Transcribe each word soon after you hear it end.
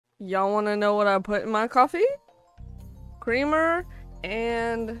Y'all want to know what I put in my coffee? Creamer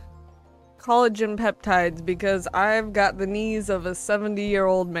and collagen peptides because I've got the knees of a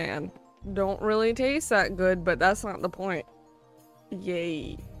 70-year-old man. Don't really taste that good, but that's not the point.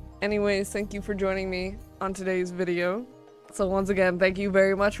 Yay. Anyways, thank you for joining me on today's video. So once again, thank you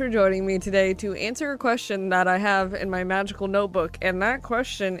very much for joining me today to answer a question that I have in my magical notebook, and that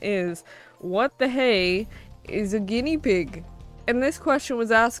question is, what the hey is a guinea pig? And this question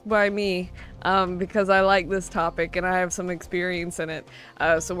was asked by me because I like this topic and I have some experience in it.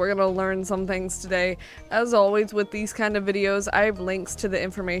 So we're gonna learn some things today. As always with these kind of videos, I have links to the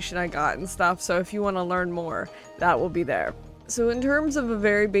information I got and stuff, so if you want to learn more, that will be there. So in terms of a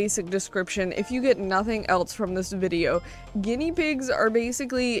very basic description, if you get nothing else from this video, guinea pigs are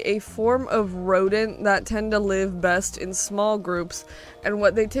basically a form of rodent that tend to live best in small groups, and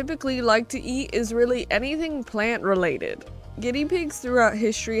what they typically like to eat is really anything plant related. Guinea pigs throughout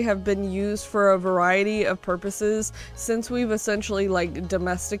history have been used for a variety of purposes since we've essentially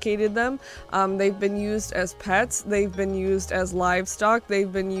domesticated them. They've been used as pets, they've been used as livestock,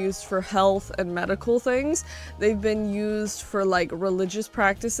 they've been used for health and medical things, they've been used for religious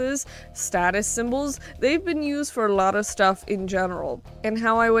practices, status symbols, they've been used for a lot of stuff in general. And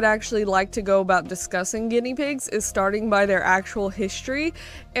how I would actually like to go about discussing guinea pigs is starting by their actual history,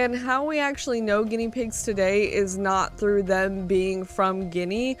 and how we actually know guinea pigs today is not through them being from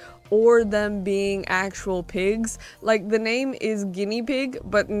Guinea or them being actual pigs. Like, the name is guinea pig,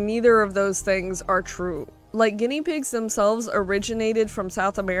 but neither of those things are true. Guinea pigs themselves originated from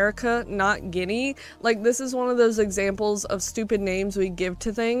South America, not Guinea. This is one of those examples of stupid names we give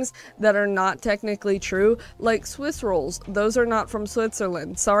to things that are not technically true. Like Swiss rolls, those are not from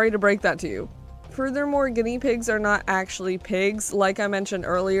Switzerland. Sorry to break that to you. Furthermore, guinea pigs are not actually pigs. Like I mentioned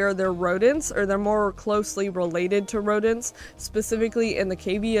earlier, they're rodents, or they're more closely related to rodents, specifically in the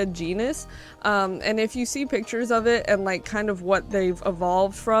cavia genus. And if you see pictures of it and kind of what they've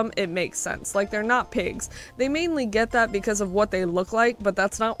evolved from, it makes sense. They're not pigs. They mainly get that because of what they look like, but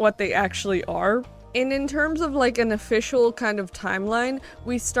that's not what they actually are. And in terms of an official kind of timeline,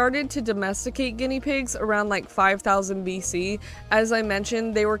 we started to domesticate guinea pigs around 5000 BC. As I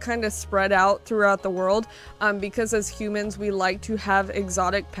mentioned, they were kind of spread out throughout the world because as humans we like to have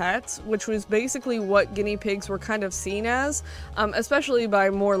exotic pets, which was basically what guinea pigs were kind of seen as, especially by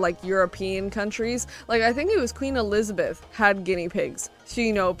more European countries. I think it was Queen Elizabeth had guinea pigs, so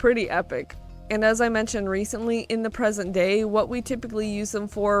you know, pretty epic. And as I mentioned recently, in the present day, what we typically use them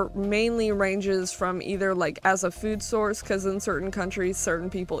for mainly ranges from either as a food source, because in certain countries certain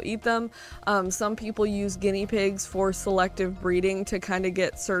people eat them. Some people use guinea pigs for selective breeding to kind of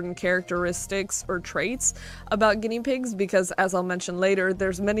get certain characteristics or traits about guinea pigs, because as I'll mention later,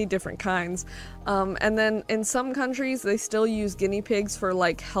 there's many different kinds. And then in some countries they still use guinea pigs for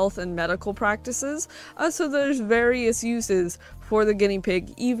health and medical practices. So there's various uses for the guinea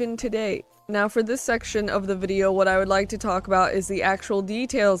pig even today. Now for this section of the video, what I would like to talk about is the actual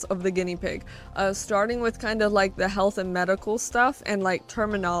details of the guinea pig, starting with kind of the health and medical stuff and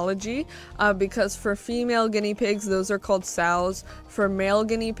terminology, because for female guinea pigs those are called sows, for male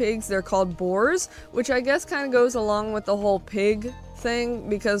guinea pigs they're called boars, which I guess kind of goes along with the whole pig thing,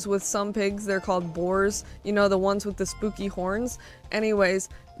 because with some pigs they're called boars, you know, the ones with the spooky horns. Anyways,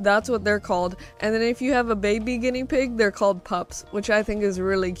 that's what they're called. And then if you have a baby guinea pig, they're called pups, which I think is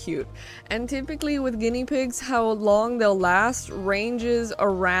really cute. And typically with guinea pigs, how long they'll last ranges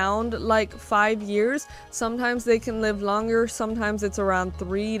around 5 years. Sometimes they can live longer, sometimes it's around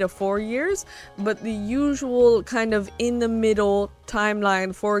 3 to 4 years, but the usual kind of in the middle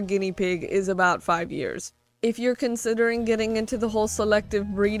timeline for a guinea pig is about 5 years. If you're considering getting into the whole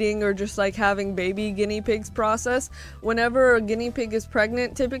selective breeding or just having baby guinea pigs process, whenever a guinea pig is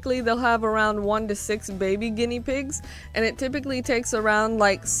pregnant, typically they'll have around 1 to 6 baby guinea pigs, and it typically takes around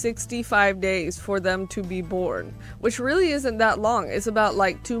 65 days for them to be born, which really isn't that long. It's about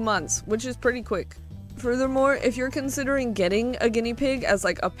 2 months, which is pretty quick. Furthermore, if you're considering getting a guinea pig as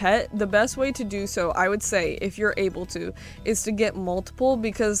a pet, the best way to do so, I would say, if you're able to, is to get multiple,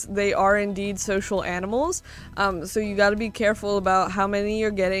 because they are indeed social animals. So you got to be careful about how many you're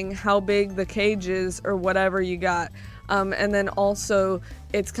getting, how big the cage is, or whatever you got. And then also,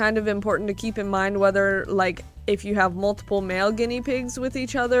 it's kind of important to keep in mind whether if you have multiple male guinea pigs with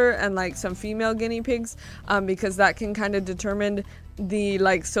each other and some female guinea pigs, because that can kind of determine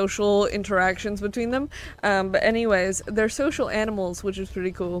the social interactions between them. But anyways, they're social animals, which is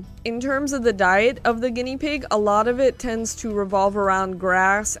pretty cool. In terms of the diet of the guinea pig, a lot of it tends to revolve around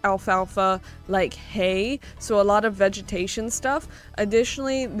grass, alfalfa, hay, so a lot of vegetation stuff.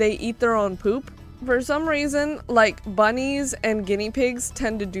 Additionally, they eat their own poop. For some reason, like, bunnies and guinea pigs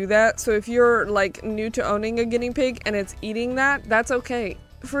tend to do that, so if you're, like, new to owning a guinea pig and it's eating that, that's okay.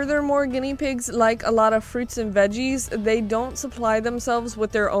 Furthermore, guinea pigs, like a lot of fruits and veggies, they don't supply themselves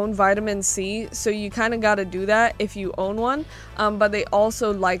with their own vitamin C, so you kind of gotta do that if you own one, but they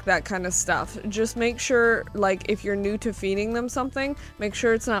also like that kind of stuff. Just make sure, like, if you're new to feeding them something, make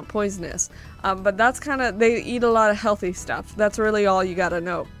sure it's not poisonous. But that's kind of, they eat a lot of healthy stuff. That's really all you gotta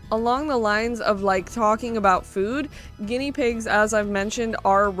know. Along the lines of like talking about food, guinea pigs, as I've mentioned,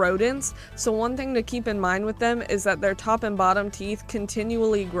 are rodents, so one thing to keep in mind with them is that their top and bottom teeth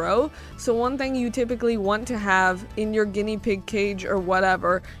continually grow, so one thing you typically want to have in your guinea pig cage or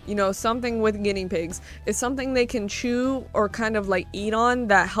whatever, you know, something with guinea pigs, is something they can chew or kind of like eat on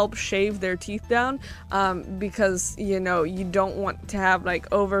that helps shave their teeth down, because, you know, you don't want to have like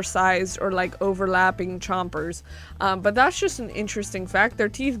oversized or like overlapping chompers, but that's just an interesting fact. Their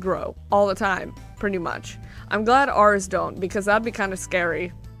teeth grow all the time, pretty much. I'm glad ours don't, because that'd be kind of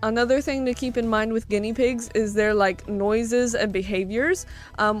scary. Another thing to keep in mind with guinea pigs is their like noises and behaviors.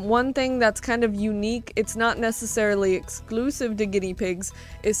 One thing that's kind of unique, it's not necessarily exclusive to guinea pigs,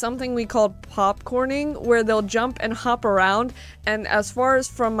 is something we call popcorning, where they'll jump and hop around, and as far as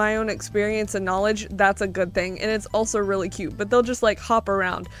from my own experience and knowledge, that's a good thing, and it's also really cute, but they'll just like hop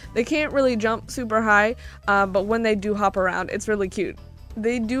around. They can't really jump super high, but when they do hop around, it's really cute.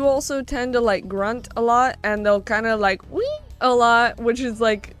 They do also tend to like grunt a lot, and they'll kind of like wee a lot, which is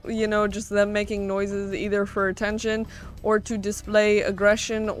like, you know, just them making noises either for attention or to display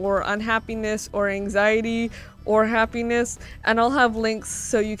aggression or unhappiness or anxiety or happiness, and I'll have links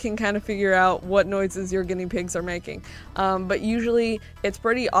so you can kind of figure out what noises your guinea pigs are making. But usually it's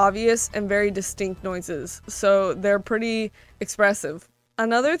pretty obvious and very distinct noises, so they're pretty expressive.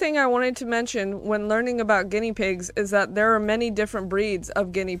 Another thing I wanted to mention when learning about guinea pigs is that there are many different breeds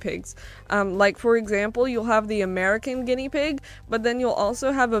of guinea pigs. Like for example, you'll have the American guinea pig, but then you'll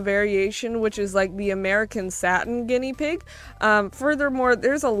also have a variation which is like the American satin guinea pig. Furthermore,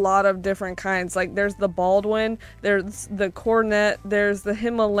 there's a lot of different kinds. Like there's the Baldwin, there's the Cornet, there's the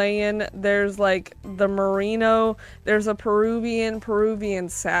Himalayan, there's like the Merino, there's a Peruvian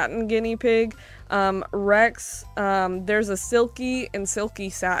satin guinea pig. Rex, there's a silky and silky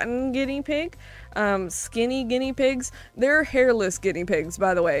satin guinea pig, skinny guinea pigs. They're hairless guinea pigs,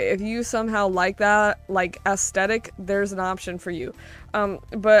 by the way. If you somehow like that, like aesthetic, there's an option for you.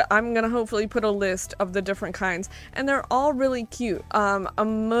 But I'm gonna hopefully put a list of the different kinds, and they're all really cute.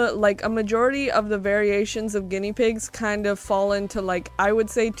 Like a majority of the variations of guinea pigs kind of fall into like, I would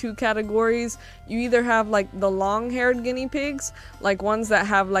say 2 categories. You either have like the long-haired guinea pigs, like ones that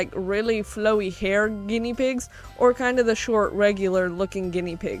have like really flowy hair guinea pigs, or kind of the short, regular looking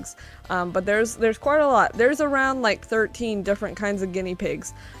guinea pigs. But there's quite a lot. There's around like 13 different kinds of guinea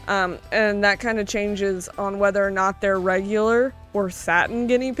pigs, and that kind of changes on whether or not they're regular or satin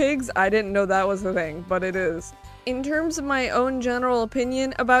guinea pigs. I didn't know that was a thing, but it is. In terms of my own general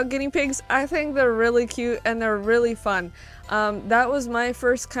opinion about guinea pigs, I think they're really cute and they're really fun. That was my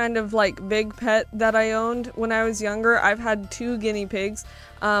first kind of like big pet that I owned when I was younger. I've had 2 guinea pigs,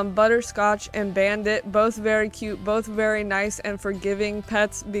 Butterscotch and Bandit, both very cute, both very nice and forgiving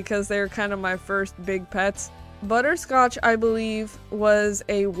pets because they're kind of my first big pets. Butterscotch, I believe, was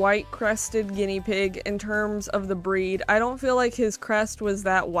a white-crested guinea pig in terms of the breed. I don't feel like his crest was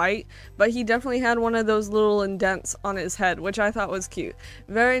that white, but he definitely had one of those little indents on his head, which I thought was cute.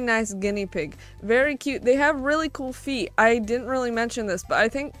 Very nice guinea pig. Very cute. They have really cool feet. I didn't really mention this, but I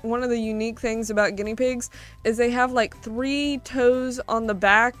think one of the unique things about guinea pigs is they have like 3 toes on the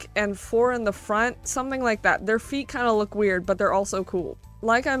back and 4 in the front, something like that. Their feet kind of look weird, but they're also cool.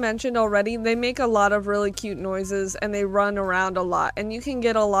 Like I mentioned already, they make a lot of really cute noises and they run around a lot, and you can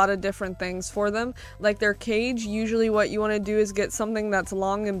get a lot of different things for them. Like their cage, usually what you want to do is get something that's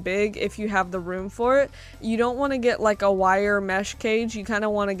long and big if you have the room for it. You don't want to get like a wire mesh cage, you kind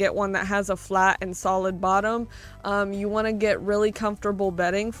of want to get one that has a flat and solid bottom. You want to get really comfortable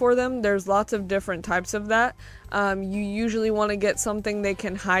bedding for them. There's lots of different types of that. You usually want to get something they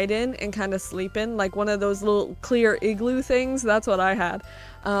can hide in and kind of sleep in, like one of those little clear igloo things. That's what I had.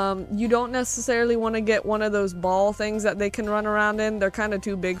 You don't necessarily want to get one of those ball things that they can run around in. They're kind of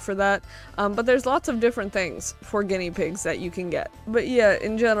too big for that. But there's lots of different things for guinea pigs that you can get. But yeah,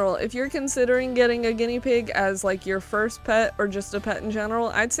 in general, if you're considering getting a guinea pig as like your first pet or just a pet in general,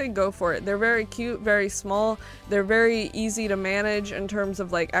 I'd say go for it. They're very cute, very small. They're very easy to manage in terms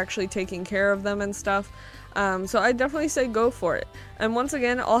of like actually taking care of them and stuff. So I definitely say go for it. And once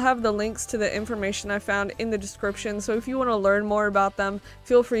again, I'll have the links to the information I found in the description, so if you want to learn more about them,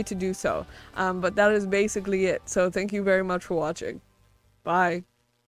 feel free to do so. But that is basically it, so thank you very much for watching. Bye.